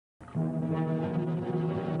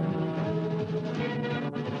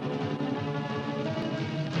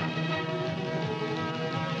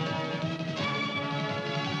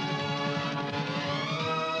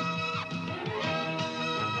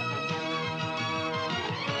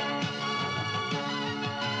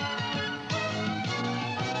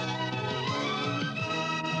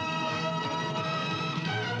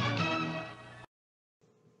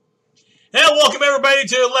welcome everybody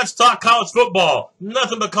to Let's Talk College Football.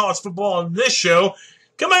 Nothing but college football on this show.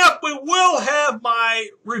 Coming up, we will have my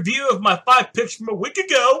review of my 5 picks from a week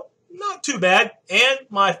ago. Not too bad. And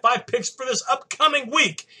my 5 picks for this upcoming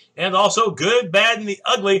week. And also good, bad, and the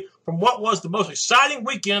ugly from what was the most exciting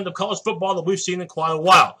weekend of college football that we've seen in quite a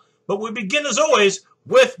while. But we begin, as always,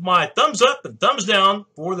 with my thumbs up and thumbs down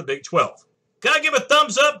for the Big 12. Gotta give a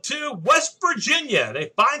thumbs up to West Virginia.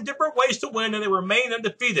 They find different ways to win, and they remain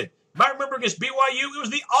undefeated. You might remember against B.Y.U, it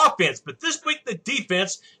was the offense, but this week the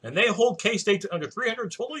defense, and they hold K-State to under 300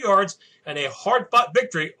 total yards and a hard-fought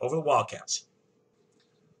victory over the Wildcats.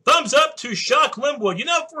 Thumbs up to Shock Linwood. You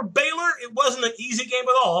know, for Baylor, it wasn't an easy game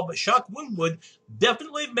at all, but Shock Linwood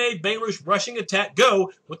definitely made Baylor's rushing attack go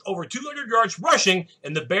with over 200 yards rushing,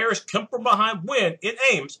 and the Bears come from behind win in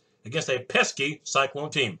Ames against a pesky Cyclone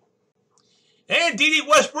team. And D.D.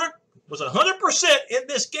 Westbrook was 100% in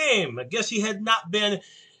this game. I guess he had not been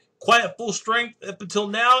quite at full strength up until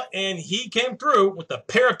now, and he came through with a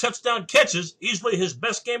pair of touchdown catches, easily his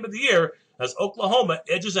best game of the year, as Oklahoma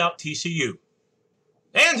edges out T.C.U.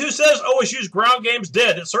 And who says OSU's ground game's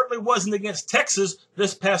dead? It certainly wasn't against Texas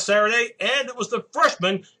this past Saturday, and it was the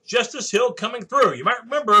freshman, Justice Hill, coming through. You might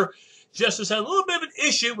remember Justice had a little bit of an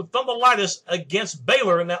issue with thrombolysis against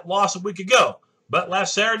Baylor in that loss a week ago. But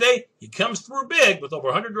last Saturday, he comes through big with over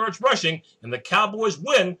 100 yards rushing, and the Cowboys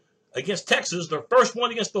win against Texas, their first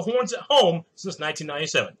one against the Horns at home since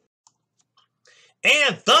 1997.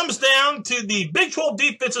 And thumbs down to the Big 12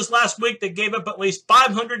 defenses last week that gave up at least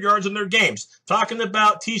 500 yards in their games. Talking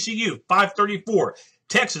about T.C.U, 534.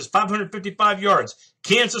 Texas, 555 yards.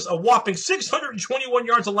 Kansas, a whopping 621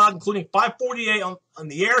 yards allowed, including 548 on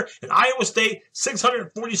the air. And Iowa State,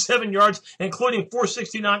 647 yards, including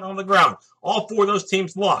 469 on the ground. All 4 of those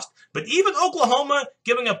teams lost. But even Oklahoma,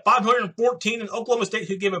 giving up 514, and Oklahoma State,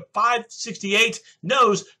 who gave up 568,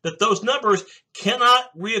 knows that those numbers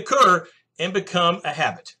cannot reoccur and become a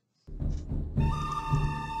habit.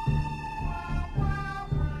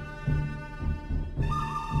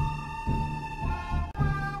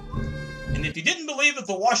 And if you didn't believe that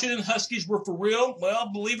the Washington Huskies were for real, well,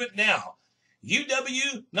 believe it now.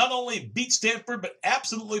 UW not only beat Stanford, but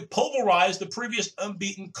absolutely pulverized the previous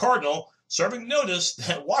unbeaten Cardinal, serving notice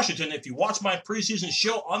that Washington, if you watch my preseason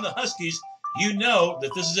show on the Huskies, you know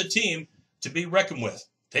that this is a team to be reckoned with.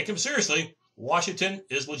 Take them seriously. Washington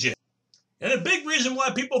is legit. And a big reason why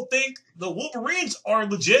people think the Wolverines are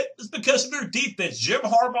legit is because of their defense. Jim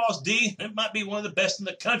Harbaugh's D, it might be one of the best in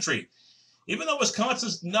the country. Even though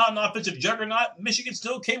Wisconsin's not an offensive juggernaut, Michigan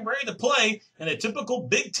still came ready to play. In a typical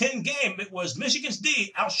Big Ten game, it was Michigan's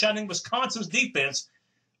D outshining Wisconsin's defense.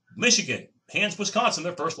 Michigan hands Wisconsin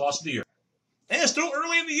their first loss of the year. And it's still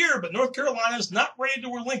early in the year, but North Carolina's not ready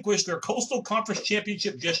to relinquish their Coastal Conference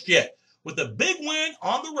Championship just yet. With a big win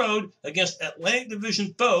on the road against Atlantic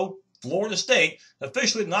Division foe, Florida State,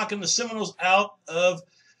 officially knocking the Seminoles out of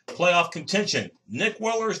playoff contention. Nick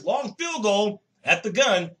Weller's long field goal at the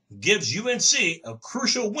gun gives UNC a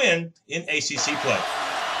crucial win in ACC play.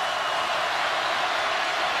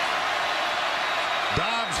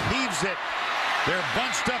 Dobbs heaves it. They're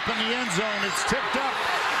bunched up in the end zone. It's tipped up.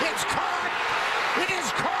 It's caught. It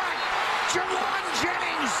is caught. Jawan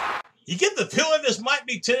Jennings. You get the feeling this might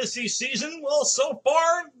be Tennessee's season. Well, so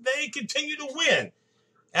far, they continue to win.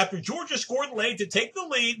 After Georgia scored late to take the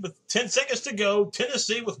lead with 10 seconds to go,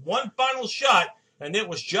 Tennessee with one final shot, and it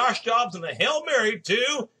was Josh Dobbs and a Hail Mary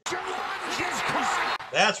to...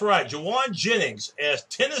 That's right, Jawan Jennings, as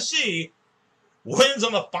Tennessee wins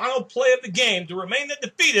on the final play of the game to remain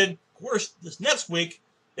undefeated. Of course, this next week,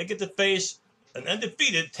 they get to face an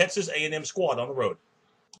undefeated Texas A&M squad on the road.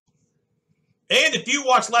 And if you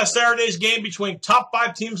watched last Saturday's game between top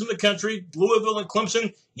 5 teams in the country, Louisville and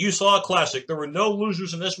Clemson, you saw a classic. There were no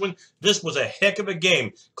losers in this one. This was a heck of a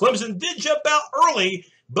game. Clemson did jump out early,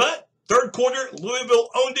 but third quarter, Louisville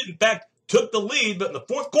owned it. In fact, took the lead. But in the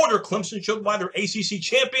fourth quarter, Clemson showed why they're ACC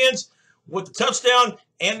champions with the touchdown,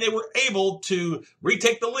 and they were able to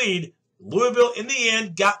retake the lead. Louisville, in the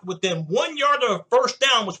end, got within 1 yard of a first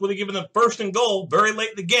down, which would have given them first and goal very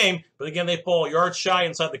late in the game. But again, they fall yards shy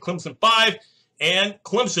inside the Clemson 5. And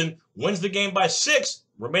Clemson wins the game by 6,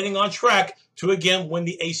 remaining on track to again win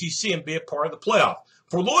the ACC and be a part of the playoff.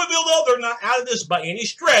 For Louisville, though, they're not out of this by any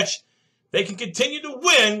stretch. They can continue to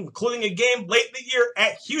win, including a game late in the year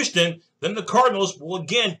at Houston. Then the Cardinals will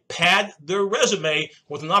again pad their resume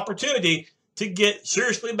with an opportunity to get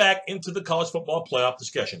seriously back into the college football playoff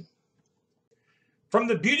discussion. From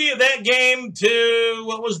the beauty of that game to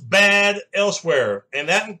what was bad elsewhere, and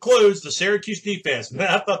that includes the Syracuse defense. Man,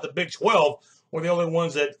 I thought the Big 12 were the only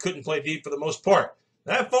ones that couldn't play deep for the most part.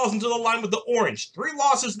 That falls into the line with the Orange. 3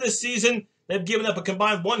 losses this season. they've given up a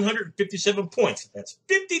combined 157 points. That's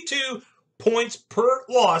 52 points per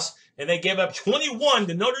loss, and they gave up 21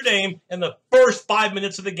 to Notre Dame in the first 5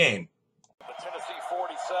 minutes of the game. The Tennessee 47,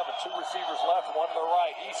 two receivers left, one to the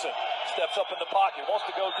right. Eason steps up in the pocket, wants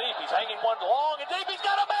to go deep. He's hanging one long and deep. He's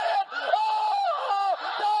got a man. Oh,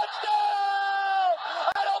 touchdown!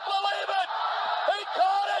 I don't believe it. He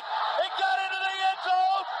caught it. He got into the end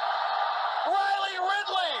zone. Riley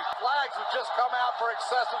Ridley. Flags have just come out for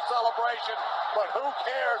excessive celebration, but who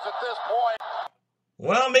cares at this point?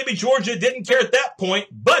 Well, maybe Georgia didn't care at that point,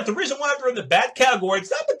 but the reason why they're in the bad category, it's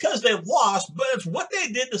not because they lost, but it's what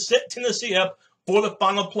they did to set Tennessee up for the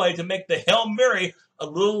final play to make the Hail Mary a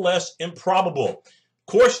little less improbable. Of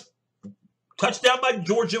course, touchdown by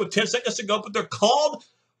Georgia with 10 seconds to go, but they're called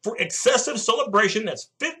for excessive celebration. That's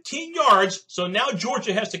 15 yards, so now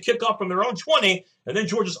Georgia has to kick off from their own 20, and then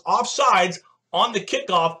Georgia's offsides on the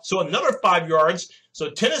kickoff, so another 5 yards. So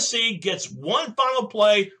Tennessee gets one final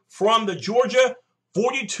play from the Georgia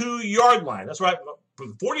 42-yard line. That's right,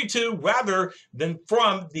 from 42 rather than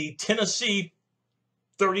from the Tennessee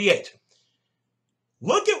 38.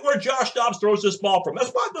 Look at where Josh Dobbs throws this ball from.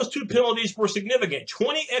 That's why those two penalties were significant.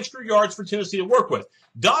 20 extra yards for Tennessee to work with.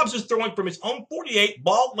 Dobbs is throwing from his own 48.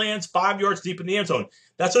 Ball lands 5 yards deep in the end zone.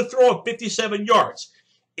 That's a throw of 57 yards.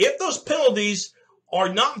 If those penalties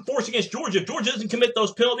are not enforced against Georgia, if Georgia doesn't commit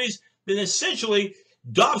those penalties, then essentially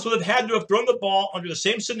Dobbs would have had to have thrown the ball under the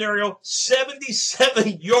same scenario,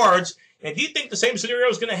 77 yards. And do you think the same scenario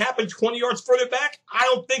is going to happen 20 yards further back? I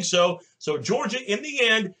don't think so. So Georgia, in the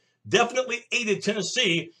end, definitely aided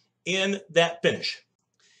Tennessee in that finish.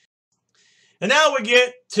 And now we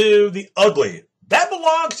get to the ugly. That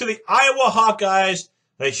belongs to the Iowa Hawkeyes.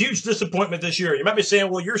 A huge disappointment this year. You might be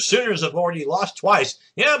saying, well, your Sooners have already lost twice.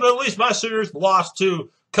 Yeah, but at least my Sooners lost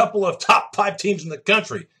to a couple of top 5 teams in the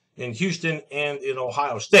country, in Houston and in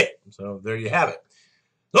Ohio State. So there you have it.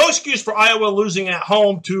 No excuse for Iowa losing at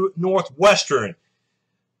home to Northwestern.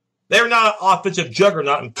 They're not an offensive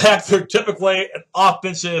juggernaut. In fact, they're typically an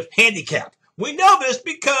offensive handicap. We know this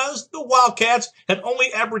because the Wildcats had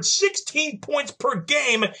only averaged 16 points per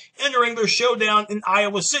game entering their showdown in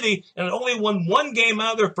Iowa City and had only won 1 game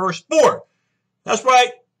out of their first 4. That's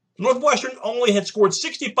right, Northwestern only had scored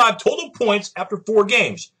 65 total points after 4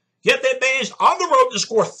 games. Yet they managed on the road to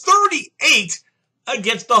score 38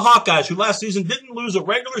 against the Hawkeyes, who last season didn't lose a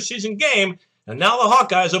regular season game, and now the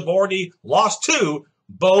Hawkeyes have already lost 2,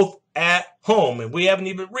 both at home, and we haven't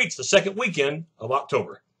even reached the second weekend of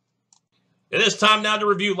October. It is time now to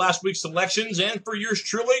review last week's selections, and for yours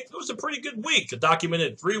truly, it was a pretty good week. It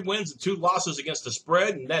documented 3 wins and 2 losses against the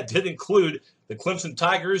spread, and that did include the Clemson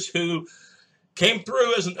Tigers, who came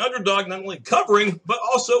through as an underdog, not only covering, but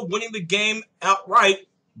also winning the game outright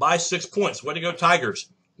by 6 points. Way to go, Tigers.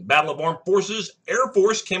 Battle of Armed Forces, Air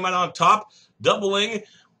Force came out on top, doubling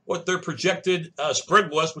what their projected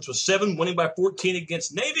spread was, which was 7, winning by 14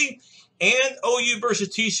 against Navy. And OU versus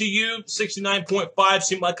T.C.U, 69.5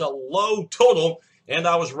 seemed like a low total, and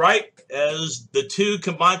I was right, as the two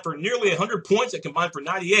combined for nearly 100 points. They combined for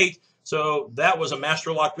 98, so that was a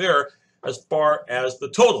master lock there as far as the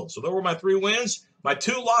total. So those were my 3 wins. My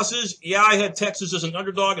 2 losses, yeah, I had Texas as an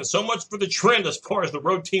underdog, and so much for the trend as far as the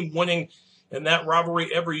road team winning in that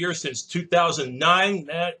rivalry every year since 2009.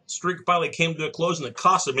 That streak finally came to a close, and it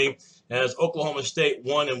costed me, as Oklahoma State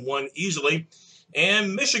won and won easily.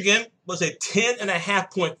 And Michigan was a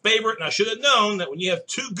 10.5-point favorite, and I should have known that when you have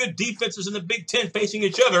 2 good defenses in the Big Ten facing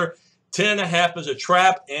each other, 10.5 is a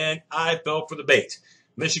trap, and I fell for the bait.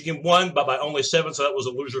 Michigan won by only 7, so that was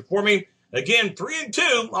a loser for me. Again,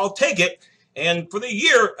 3-2, I'll take it. And for the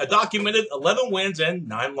year, a documented 11 wins and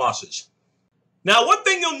 9 losses. Now, one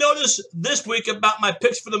thing you'll notice this week about my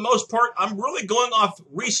picks, for the most part, I'm really going off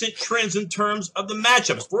recent trends in terms of the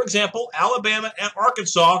matchups. For example, Alabama and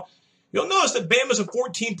Arkansas. You'll notice that Bama's a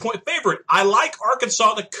 14-point favorite. I like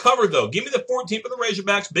Arkansas to cover, though. Give me the 14 for the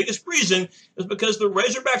Razorbacks. Biggest reason is because the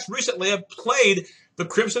Razorbacks recently have played the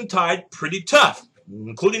Crimson Tide pretty tough,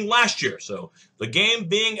 including last year. So the game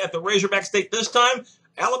being at the Razorback State this time,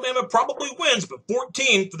 Alabama probably wins, but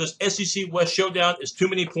 14 for this SEC West showdown is too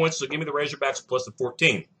many points, so give me the Razorbacks plus the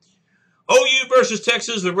 14. OU versus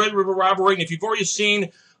Texas, the Red River rivalry. And if you've already seen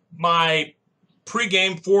my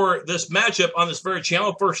pregame for this matchup on this very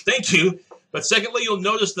channel, first, thank you. But secondly, you'll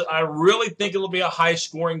notice that I really think it'll be a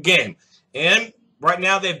high-scoring game. And right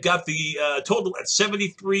now they've got the total at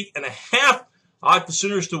 73.5. I like the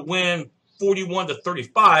Sooners to win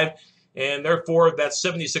 41-35. And therefore, that's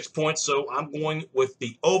 76 points. So I'm going with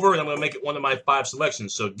the over, and I'm going to make it one of my 5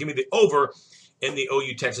 selections. So give me the over in the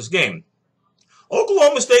OU-Texas game.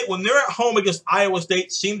 Oklahoma State, when they're at home against Iowa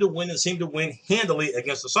State, seem to win and seem to win handily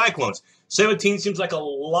against the Cyclones. 17 seems like a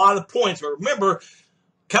lot of points, but remember,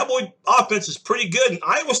 Cowboy offense is pretty good, and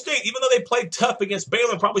Iowa State, even though they played tough against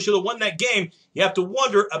Baylor and probably should have won that game, you have to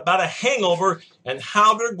wonder about a hangover and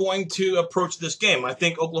how they're going to approach this game. I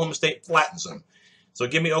think Oklahoma State flattens them. So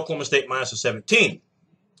give me Oklahoma State minus a 17.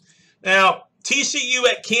 Now, T.C.U.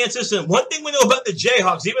 at Kansas, and one thing we know about the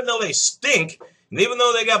Jayhawks, even though they stink, and even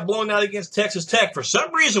though they got blown out against Texas Tech, for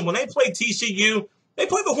some reason, when they play T.C.U., they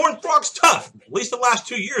play the Horned Frogs tough. At least the last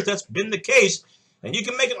 2 years, that's been the case. And you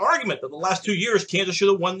can make an argument that the last 2 years, Kansas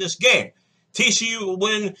should have won this game. TCU will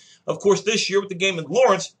win, of course, this year with the game in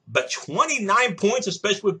Lawrence, but 29 points,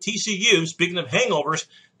 especially with TCU. Speaking of hangovers,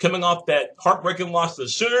 coming off that heartbreaking loss to the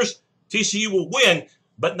Sooners, TCU will win,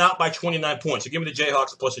 but not by 29 points. So give me the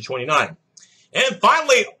Jayhawks plus the 29. And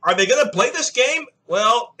finally, are they going to play this game?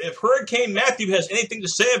 Well, if Hurricane Matthew has anything to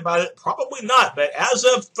say about it, probably not. But as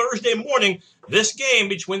of Thursday morning, this game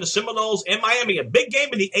between the Seminoles and Miami, a big game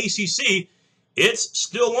in the ACC, it's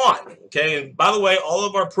still on. Okay, and by the way, all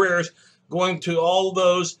of our prayers going to all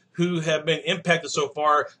those who have been impacted so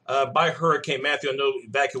far by Hurricane Matthew. I know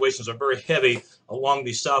evacuations are very heavy along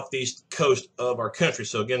the southeast coast of our country.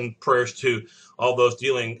 So again, prayers to all those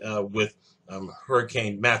dealing with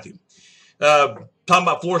Hurricane Matthew. Talking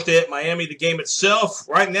about Florida State at Miami, the game itself.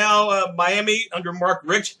 Right now, Miami under Mark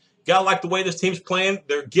Richt. Gotta like the way this team's playing.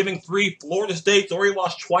 They're giving 3. Florida State's already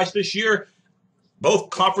lost twice this year.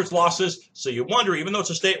 Both conference losses. So you wonder, even though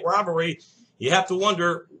it's a state rivalry, you have to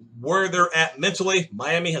wonder where they're at mentally.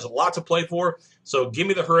 Miami has a lot to play for. So give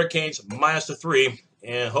me the Hurricanes minus the 3.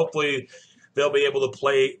 And hopefully they'll be able to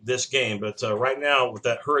play this game. But right now, with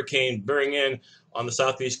that hurricane bearing in on the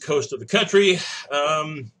southeast coast of the country,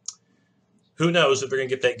 who knows if they're going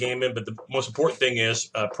to get that game in. But the most important thing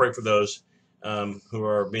is pray for those who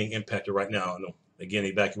are being impacted right now. And again,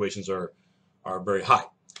 evacuations are very high.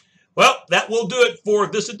 Well, that will do it for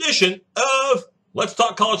this edition of Let's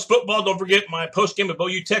Talk College Football. Don't forget my post-game at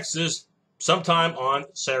B.Y.U, Texas, sometime on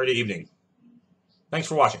Saturday evening. Thanks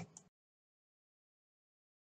for watching.